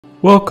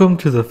Welcome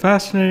to the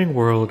fascinating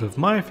world of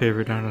my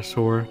favorite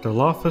dinosaur,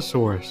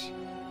 Dilophosaurus.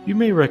 You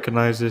may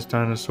recognize this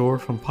dinosaur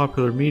from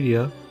popular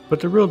media, but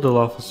the real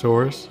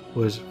Dilophosaurus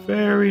was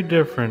very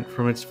different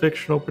from its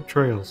fictional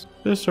portrayals.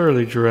 This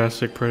early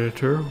Jurassic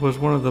predator was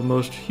one of the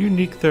most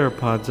unique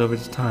theropods of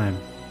its time.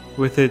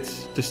 With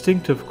its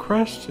distinctive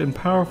crest and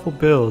powerful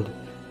build,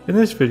 in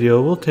this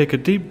video we'll take a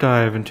deep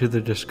dive into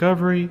the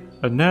discovery,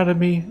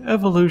 anatomy,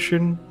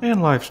 evolution,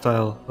 and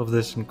lifestyle of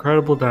this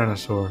incredible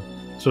dinosaur.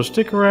 So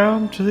stick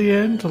around to the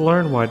end to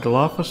learn why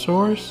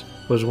Dilophosaurus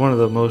was one of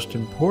the most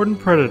important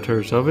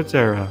predators of its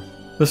era.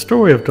 The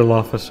story of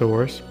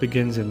Dilophosaurus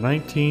begins in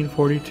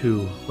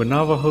 1942 when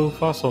Navajo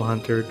fossil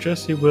hunter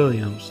Jesse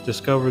Williams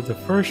discovered the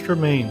first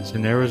remains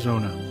in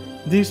Arizona.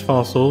 These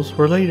fossils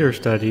were later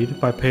studied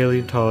by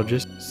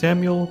paleontologist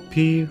Samuel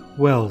P.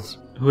 Wells,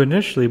 who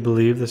initially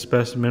believed the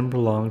specimen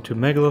belonged to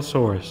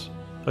Megalosaurus,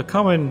 a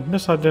common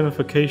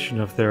misidentification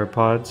of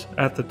theropods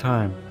at the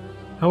time.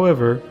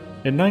 However,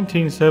 in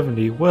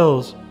 1970,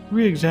 Wells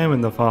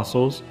re-examined the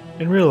fossils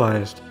and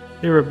realized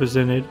they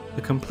represented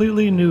a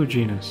completely new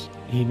genus.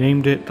 He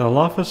named it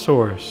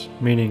Dilophosaurus,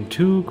 meaning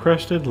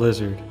two-crested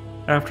lizard,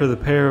 after the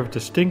pair of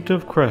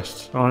distinctive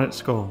crests on its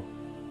skull.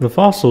 The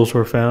fossils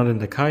were found in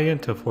the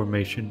Kayenta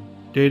Formation,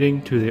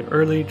 dating to the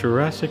early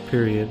Jurassic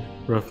period,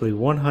 roughly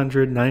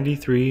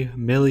 193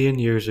 million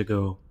years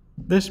ago.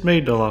 This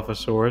made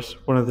Dilophosaurus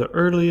one of the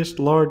earliest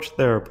large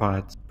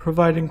theropods,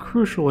 providing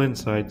crucial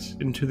insights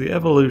into the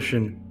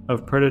evolution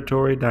of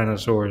predatory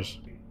dinosaurs.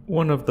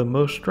 One of the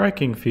most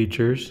striking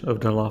features of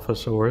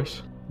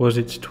Dilophosaurus was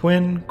its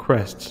twin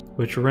crests,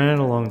 which ran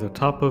along the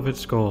top of its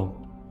skull.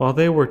 While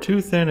they were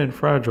too thin and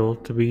fragile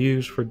to be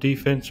used for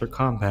defense or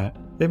combat,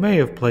 they may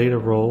have played a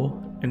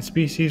role in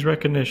species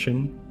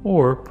recognition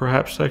or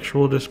perhaps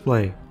sexual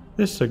display.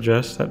 This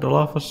suggests that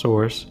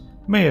Dilophosaurus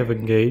may have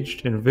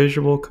engaged in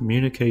visual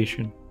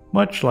communication,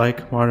 much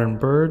like modern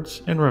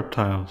birds and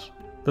reptiles.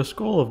 The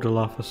skull of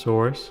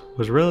Dilophosaurus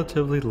was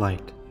relatively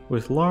light,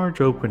 with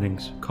large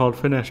openings called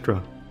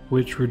fenestra,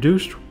 which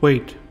reduced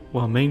weight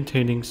while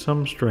maintaining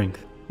some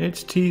strength.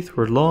 Its teeth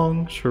were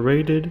long,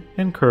 serrated,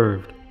 and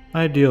curved,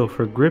 ideal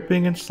for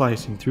gripping and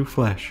slicing through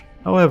flesh.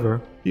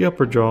 However, the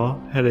upper jaw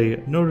had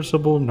a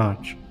noticeable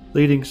notch,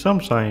 leading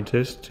some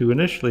scientists to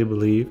initially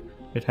believe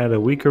it had a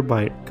weaker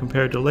bite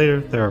compared to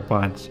later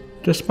theropods.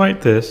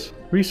 Despite this,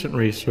 recent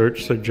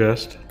research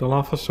suggests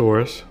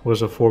Dilophosaurus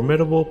was a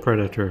formidable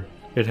predator.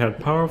 It had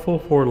powerful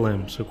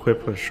forelimbs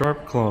equipped with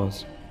sharp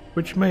claws,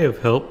 which may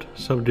have helped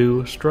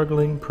subdue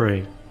struggling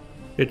prey.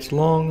 Its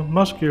long,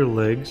 muscular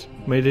legs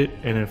made it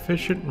an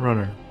efficient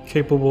runner,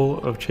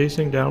 capable of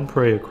chasing down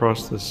prey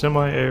across the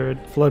semi-arid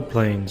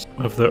floodplains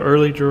of the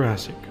early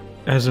Jurassic.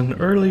 As an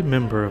early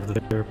member of the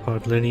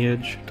theropod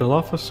lineage,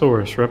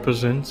 Dilophosaurus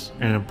represents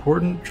an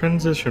important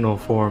transitional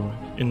form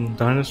in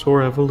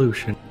dinosaur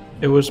evolution.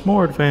 It was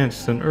more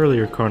advanced than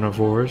earlier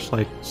carnivores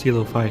like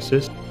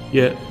Coelophysis,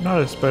 yet not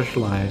as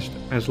specialized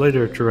as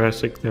later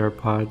Jurassic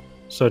theropods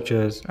such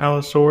as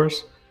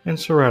Allosaurus and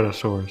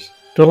Ceratosaurus.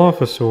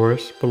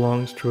 Dilophosaurus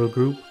belongs to a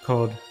group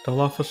called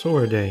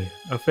Dilophosauridae,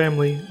 a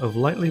family of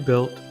lightly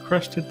built,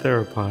 crested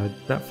theropods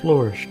that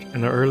flourished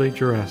in the early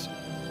Jurassic,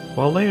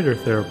 while later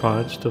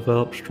theropods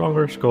developed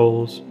stronger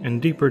skulls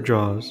and deeper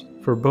jaws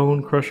for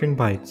bone-crushing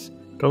bites.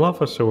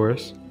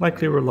 Dilophosaurus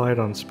likely relied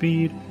on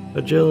speed,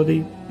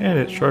 agility, and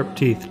its sharp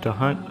teeth to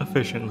hunt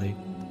efficiently.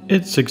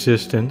 Its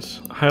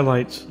existence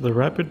highlights the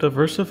rapid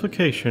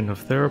diversification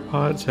of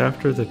theropods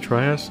after the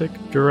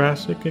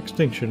Triassic-Jurassic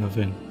extinction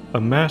event,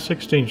 a mass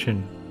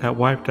extinction that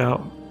wiped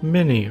out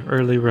many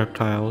early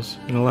reptiles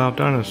and allowed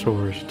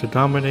dinosaurs to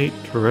dominate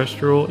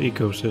terrestrial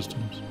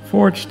ecosystems.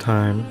 For its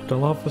time,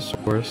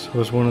 Dilophosaurus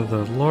was one of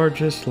the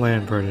largest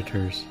land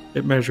predators.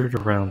 It measured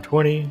around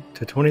 20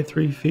 to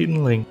 23 feet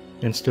in length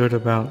and stood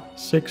about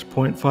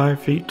 6.5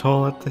 feet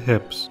tall at the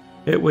hips.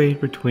 It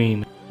weighed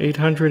between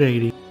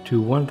 880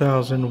 to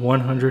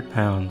 1,100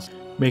 pounds,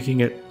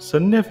 making it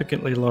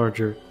significantly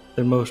larger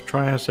than most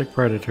Triassic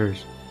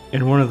predators,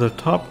 and one of the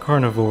top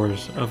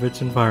carnivores of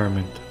its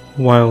environment.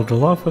 While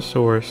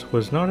Dilophosaurus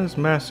was not as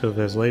massive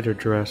as later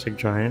Jurassic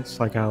giants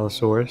like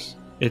Allosaurus,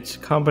 its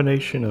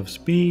combination of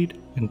speed,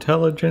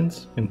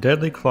 intelligence, and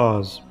deadly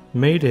claws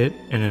made it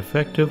an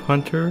effective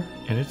hunter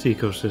in its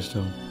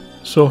ecosystem.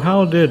 So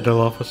how did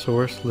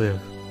Dilophosaurus live?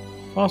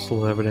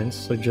 Fossil evidence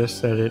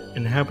suggests that it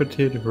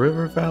inhabited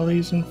river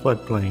valleys and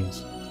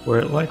floodplains, where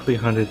it likely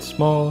hunted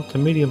small to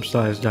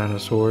medium-sized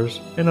dinosaurs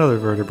and other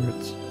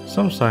vertebrates.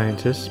 Some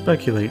scientists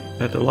speculate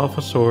that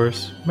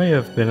Dilophosaurus may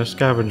have been a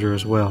scavenger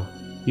as well,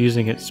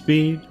 using its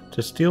speed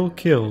to steal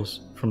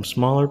kills from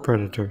smaller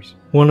predators.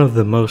 One of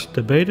the most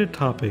debated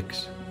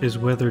topics is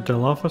whether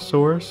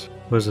Dilophosaurus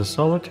was a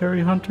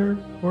solitary hunter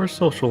or a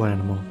social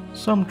animal.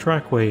 Some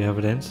trackway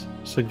evidence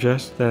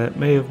suggests that it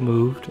may have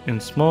moved in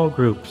small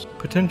groups,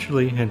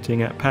 potentially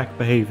hinting at pack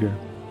behavior.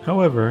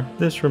 However,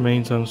 this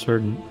remains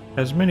uncertain,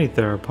 as many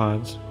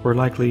theropods were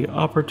likely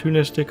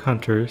opportunistic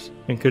hunters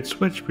and could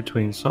switch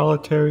between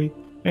solitary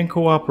and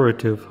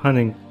cooperative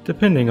hunting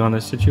depending on the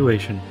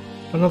situation.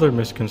 Another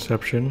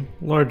misconception,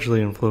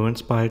 largely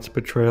influenced by its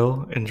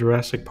portrayal in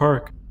Jurassic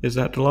Park, is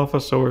that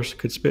Dilophosaurus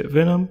could spit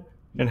venom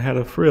and had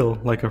a frill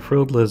like a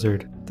frilled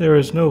lizard. There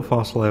is no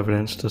fossil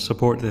evidence to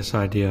support this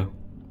idea.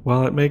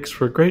 While it makes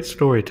for great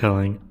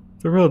storytelling,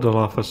 the real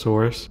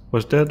Dilophosaurus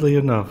was deadly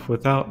enough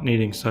without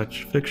needing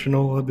such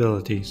fictional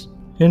abilities.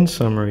 In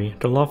summary,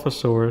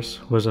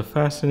 Dilophosaurus was a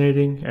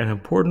fascinating and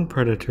important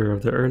predator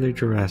of the early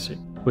Jurassic,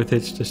 with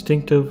its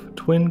distinctive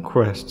twin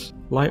crests,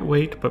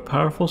 lightweight but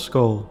powerful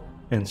skull,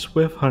 and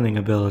swift hunting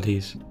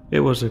abilities.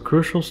 It was a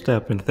crucial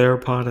step in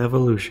theropod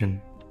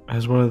evolution.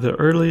 As one of the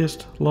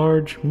earliest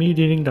large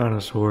meat-eating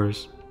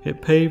dinosaurs,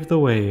 it paved the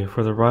way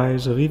for the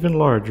rise of even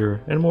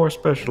larger and more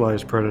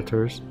specialized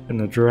predators in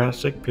the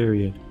Jurassic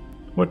period.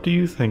 What do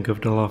you think of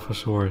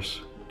Dilophosaurus?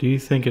 Do you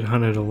think it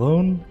hunted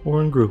alone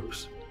or in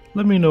groups?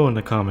 Let me know in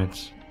the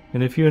comments.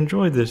 And if you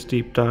enjoyed this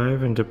deep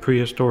dive into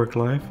prehistoric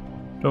life,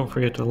 don't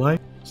forget to like,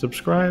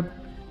 subscribe,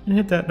 and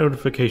hit that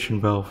notification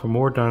bell for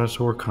more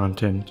dinosaur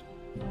content.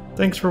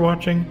 Thanks for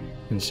watching,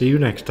 and see you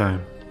next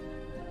time.